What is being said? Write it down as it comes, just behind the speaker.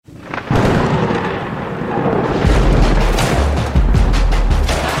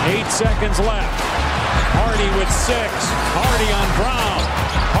seconds left. Hardy with 6. Hardy on Brown.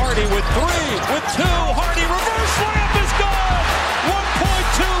 Hardy with 3. With 2. Hardy reverse layup is good.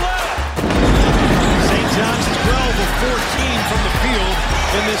 1.2 left. St. John's 12 of 14 from the field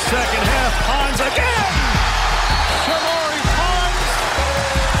in this second half. Pons again. Shamori Pons,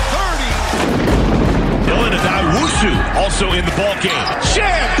 30. Dylan Adaiwusu also in the ball game.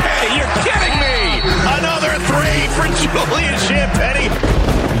 Champagny, you're kidding me. Another 3 for Julian Champagny.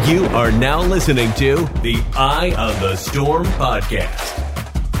 You are now listening to the Eye of the Storm podcast.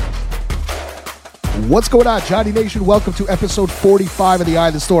 What's going on, Johnny Nation? Welcome to episode 45 of the Eye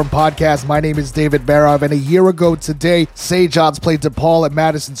of the Storm podcast. My name is David Barov, and a year ago today, St. John's played DePaul at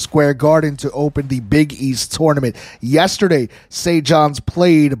Madison Square Garden to open the Big East tournament. Yesterday, St. John's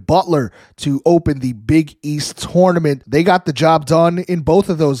played Butler to open the Big East tournament. They got the job done in both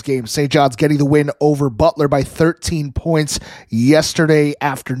of those games. St. John's getting the win over Butler by 13 points yesterday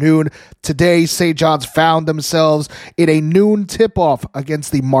afternoon. Today, St. John's found themselves in a noon tip-off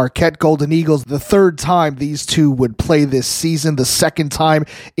against the Marquette Golden Eagles, the third time these two would play this season, the second time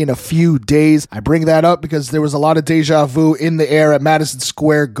in a few days. I bring that up because there was a lot of deja vu in the air at Madison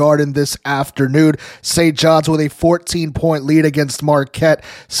Square Garden this afternoon. St. John's with a 14-point lead against Marquette,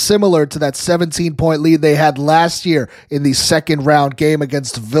 similar to that 17-point lead they had last year in the second round game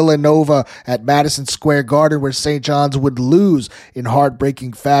against Villanova at Madison Square Garden, where St. John's would lose in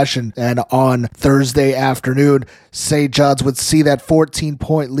heartbreaking fashion. And on Thursday afternoon, St. John's would see that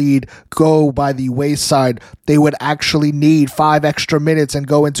 14-point lead go by the wayside. They would actually need 5 extra minutes and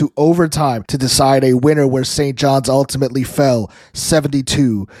go into overtime to decide a winner, where St. John's ultimately fell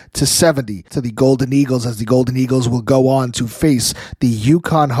 72-70 to the Golden Eagles, as the Golden Eagles will go on to face the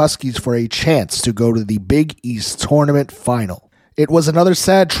UConn Huskies for a chance to go to the Big East tournament final. It was another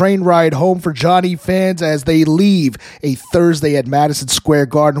sad train ride home for Johnny fans as they leave a Thursday at Madison Square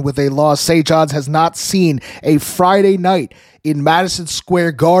Garden with a loss. St. John's has not seen a Friday night in Madison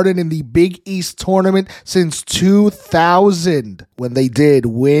Square Garden in the Big East tournament since 2000, when they did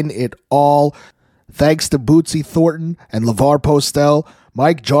win it all. Thanks to Bootsy Thornton and LeVar Postel,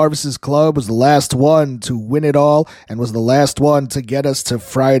 Mike Jarvis's club was the last one to win it all and was the last one to get us to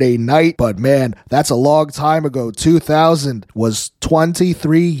Friday night. But man, that's a long time ago. 2000 was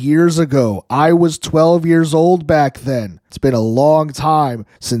 23 years ago. I was 12 years old back then. It's been a long time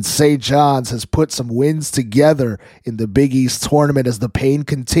since St. John's has put some wins together in the Big East tournament, as the pain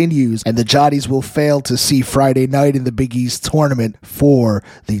continues and the Johnnies will fail to see Friday night in the Big East tournament for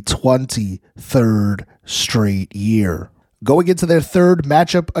the 23rd straight year. Going into their third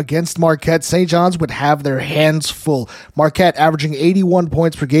matchup against Marquette, St. John's would have their hands full. Marquette averaging 81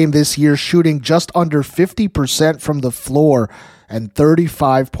 points per game this year, shooting just under 50% from the floor and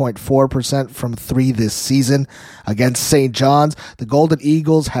 35.4% from three this season. Against St. John's, the Golden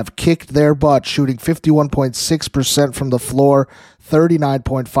Eagles have kicked their butt, shooting 51.6% from the floor,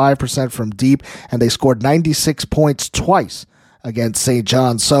 39.5% from deep, and they scored 96 points twice against St.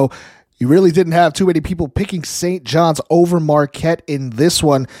 John's. So you really didn't have too many people picking St. John's over Marquette in this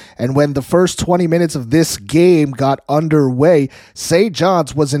one. And when the first 20 minutes of this game got underway, St.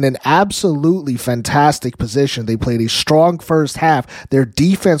 John's was in an absolutely fantastic position. They played a strong first half. Their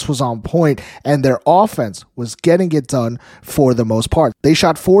defense was on point, and their offense was getting it done for the most part. They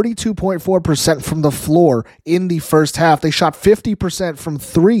shot 42.4% from the floor in the first half. They shot 50% from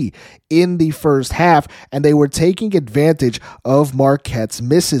three in the first half, and they were taking advantage of Marquette's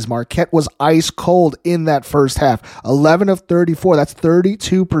misses. Marquette was ice cold in that first half. 11 of 34, that's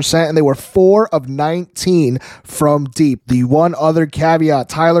 32%, and they were 4 of 19 from deep. The one other caveat,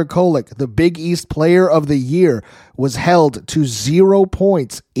 Tyler Kolek, the Big East Player of the Year, was held to 0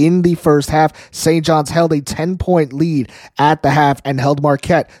 points in the first half. St. John's held a 10-point lead at the half and held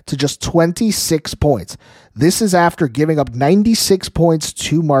Marquette to just 26 points. This is after giving up 96 points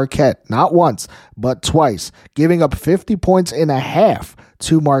to Marquette, not once, but twice, giving up 50 points in a half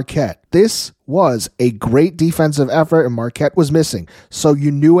to Marquette. This was a great defensive effort, and Marquette was missing. So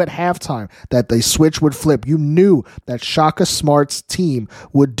you knew at halftime that the switch would flip. You knew that Shaka Smart's team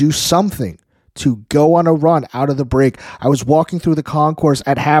would do something to go on a run out of the break. I was walking through the concourse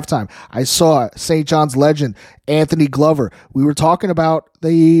at halftime. I saw St. John's legend, Anthony Glover. We were talking about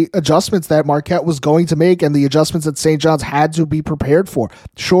the adjustments that Marquette was going to make and the adjustments that St. John's had to be prepared for.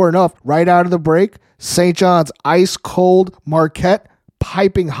 Sure enough, right out of the break, St. John's ice cold Marquette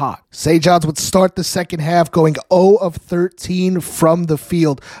piping hot. St. John's would start the second half going 0 of 13 from the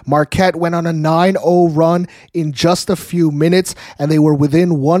field. Marquette went on a 9-0 run in just a few minutes, and they were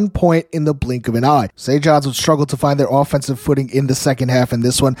within 1 point in the blink of an eye. St. John's would struggle to find their offensive footing in the second half in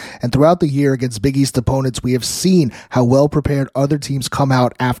this one, and throughout the year against Big East opponents, we have seen how well prepared other teams come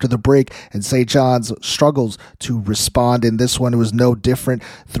out after the break, and St. John's struggles to respond in this one. It was no different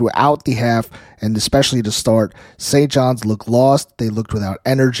throughout the half, and especially to start. St. John's looked lost, they looked without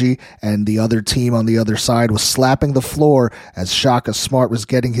energy, and the other team on the other side was slapping the floor as Shaka Smart was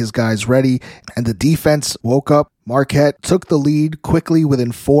getting his guys ready, and the defense woke up. Marquette took the lead quickly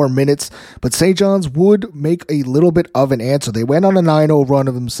within 4 minutes, but St. John's would make a little bit of an answer. They went on a 9-0 run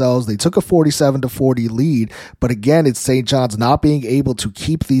of themselves. They took a 47-40 lead, but again, it's St. John's not being able to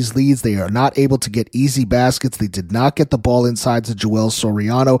keep these leads. They are not able to get easy baskets. They did not get the ball inside to Joel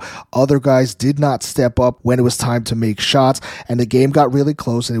Soriano. Other guys did not step up when it was time to make shots, and the game got really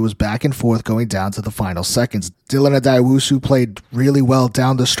close, and it was back and forth going down to the final seconds. Dylan Adaiwusu played really well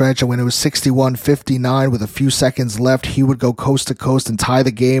down the stretch, and when it was 61-59 with a few seconds left, he would go coast to coast and tie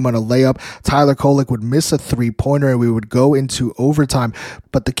the game on a layup. Tyler Kolek would miss a three-pointer, and we would go into overtime.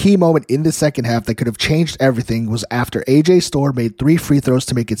 But the key moment in the second half that could have changed everything was after AJ Storr made 3 free throws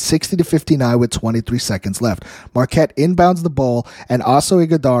to make it 60-59 with 23 seconds left. Marquette inbounds the ball, and Aso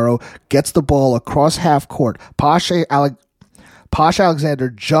Iguodaro gets the ball across half court. Posh Alexander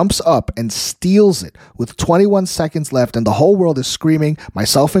jumps up and steals it with 21 seconds left, and the whole world is screaming,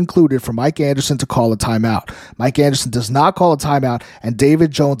 myself included, for Mike Anderson to call a timeout. Mike Anderson does not call a timeout, and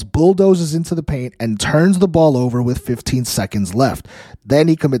David Jones bulldozes into the paint and turns the ball over with 15 seconds left. Then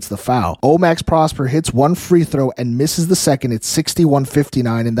he commits the foul. Omax Prosper hits 1 free throw and misses the second. It's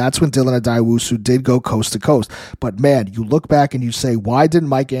 61-59, and that's when Dylan Adaiwusu did go coast to coast. But man, you look back and you say, why didn't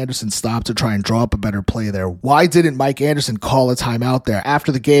Mike Anderson stop to try and draw up a better play there? Why didn't Mike Anderson call a timeout there?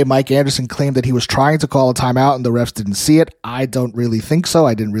 After the game, Mike Anderson claimed that he was trying to call a timeout and the refs didn't see it. I don't really think so.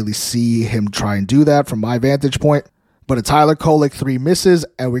 I didn't really see him try and do that from my vantage point. But a Tyler Kolek 3 misses,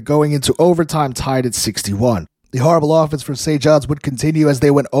 and we're going into overtime tied at 61. The horrible offense for St. John's would continue as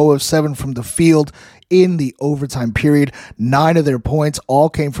they went 0 of 7 from the field in the overtime period. 9 of their points all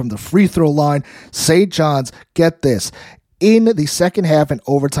came from the free throw line. St. John's, get this, in the second half and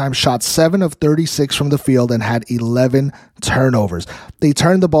overtime, shot 7 of 36 from the field and had 11 turnovers. They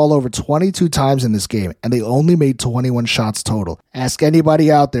turned the ball over 22 times in this game, and they only made 21 shots total. Ask anybody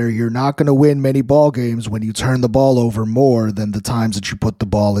out there, you're not going to win many ball games when you turn the ball over more than the times that you put the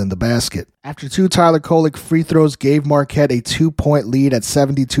ball in the basket. After 2 Tyler Kolek free throws gave Marquette a 2-point lead at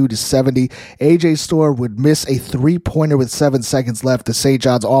 72-70, AJ Storr would miss a 3-pointer with 7 seconds left. The St.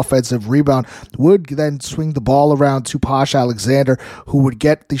 John's offensive rebound would then swing the ball around to Posh Alexander, who would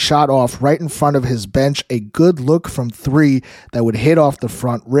get the shot off right in front of his bench. A good look from 3 that would hit off the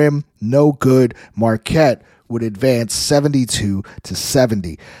front rim. No good. Marquette would advance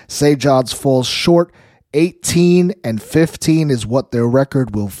 72-70. St. John's falls short. 18-15 is what their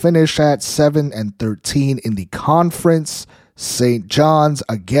record will finish at. 7-13 in the conference. St. John's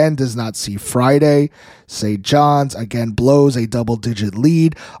again does not see Friday. St. John's again blows a double-digit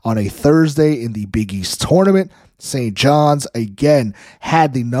lead on a Thursday in the Big East tournament. St. John's again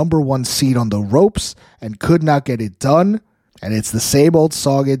had the number 1 seed on the ropes and could not get it done. And it's the same old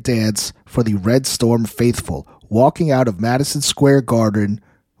song and dance for the Red Storm faithful, walking out of Madison Square Garden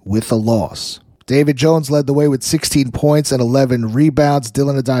with a loss. David Jones led the way with 16 points and 11 rebounds.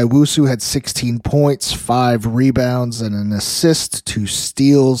 Dylan Adaiwusu had 16 points, 5 rebounds, and an assist, 2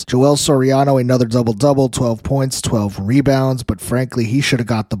 steals. Joel Soriano, another double-double, 12 points, 12 rebounds, but frankly, he should have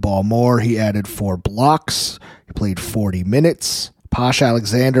got the ball more. He added 4 blocks. He played 40 minutes. Posh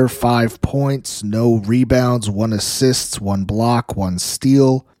Alexander, 5 points, no rebounds, 1 assist, 1 block, 1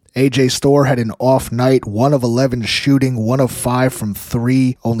 steal. AJ Storr had an off night, 1 of 11 shooting, 1 of 5 from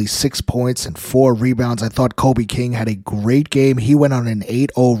 3, only 6 points and 4 rebounds. I thought Kobe King had a great game. He went on an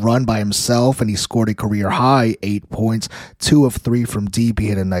 8-0 run by himself, and he scored a career-high 8 points, 2 of 3 from deep. He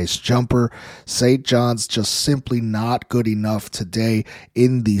hit a nice jumper. St. John's just simply not good enough today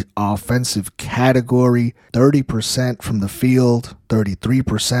in the offensive category. 30% from the field,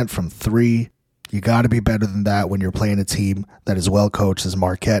 33% from 3. You got to be better than that when you're playing a team that is well coached as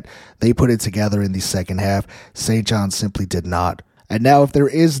Marquette. They put it together in the second half. St. John's simply did not. And now if there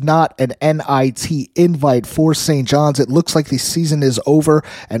is not an NIT invite for St. John's, it looks like the season is over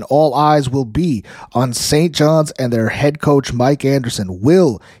and all eyes will be on St. John's and their head coach, Mike Anderson.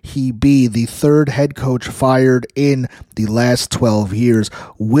 Will he be the third head coach fired in the last 12 years?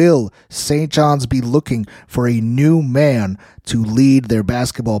 Will St. John's be looking for a new man to lead their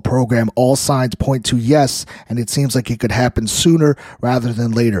basketball program? All signs point to yes, and it seems like it could happen sooner rather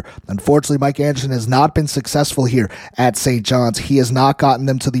than later. Unfortunately, Mike Anderson has not been successful here at St. John's. He has not gotten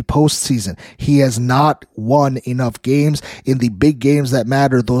them to the postseason. He has not won enough games in the big games that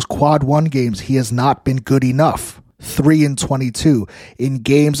matter, those quad one games. He has not been good enough. 3-22. In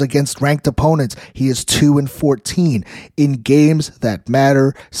games against ranked opponents, he is 2-14. In games that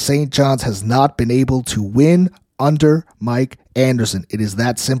matter, St. John's has not been able to win under Mike Anderson. It is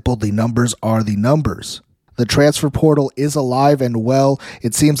that simple. The numbers are the numbers. The transfer portal is alive and well.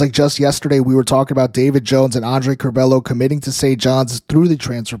 It seems like just yesterday we were talking about David Jones and Andre Curbelo committing to St. John's through the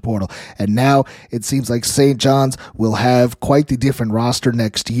transfer portal. And now it seems like St. John's will have quite the different roster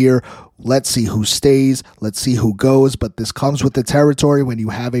next year. Let's see who stays. Let's see who goes. But this comes with the territory when you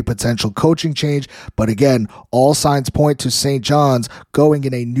have a potential coaching change. But again, all signs point to St. John's going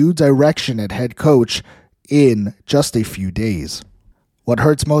in a new direction at head coach in just a few days. What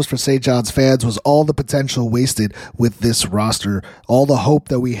hurts most for St. John's fans was all the potential wasted with this roster, all the hope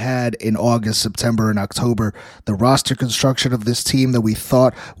that we had in August, September, and October. The roster construction of this team that we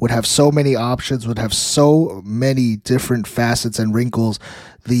thought would have so many options, would have so many different facets and wrinkles.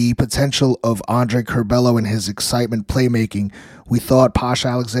 The potential of Andre Curbelo and his excitement playmaking. We thought Posh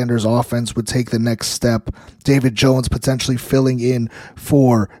Alexander's offense would take the next step. David Jones potentially filling in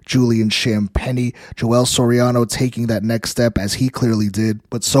for Julian Champagnie. Joel Soriano taking that next step as he clearly did.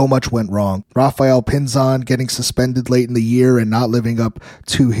 But so much went wrong. Rafael Pinzon getting suspended late in the year and not living up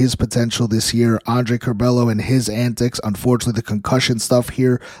to his potential this year. Andre Curbelo and his antics. Unfortunately, the concussion stuff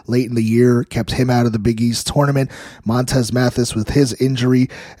here late in the year kept him out of the Big East tournament. Montez Mathis with his injury,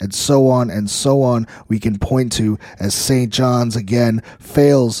 and so on we can point to as St. John's again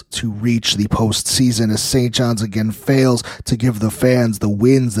fails to reach the postseason, as St. John's again fails to give the fans the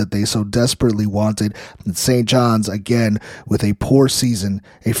wins that they so desperately wanted, and St. John's again with a poor season,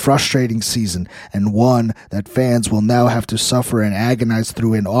 a frustrating season, and one that fans will now have to suffer and agonize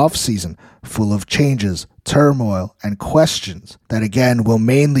through an off-season full of changes, turmoil, and questions that again will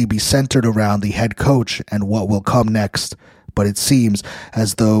mainly be centered around the head coach and what will come next. But it seems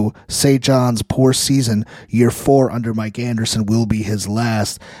as though St. John's poor season, year 4 under Mike Anderson, will be his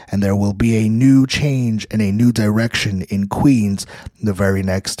last, and there will be a new change and a new direction in Queens in the very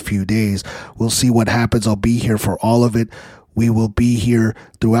next few days. We'll see what happens. I'll be here for all of it. We will be here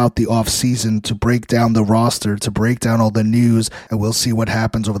throughout the off-season to break down the roster, to break down all the news, and we'll see what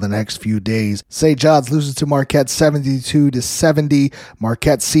happens over the next few days. St. John's loses to Marquette 72-70.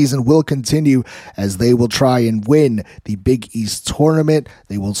 Marquette's season will continue as they will try and win the Big East tournament.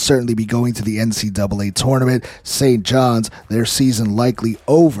 They will certainly be going to the NCAA tournament. St. John's, their season likely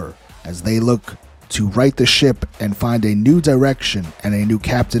over as they look to right the ship and find a new direction and a new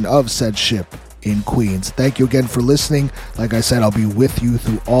captain of said ship in Queens. Thank you again for listening. Like I said, I'll be with you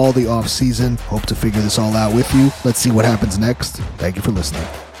through all the off season. Hope to figure this all out with you. Let's see what happens next. Thank you for listening.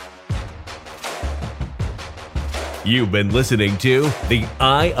 You've been listening to the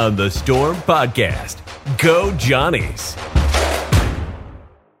Eye on the Storm podcast. Go Johnnies.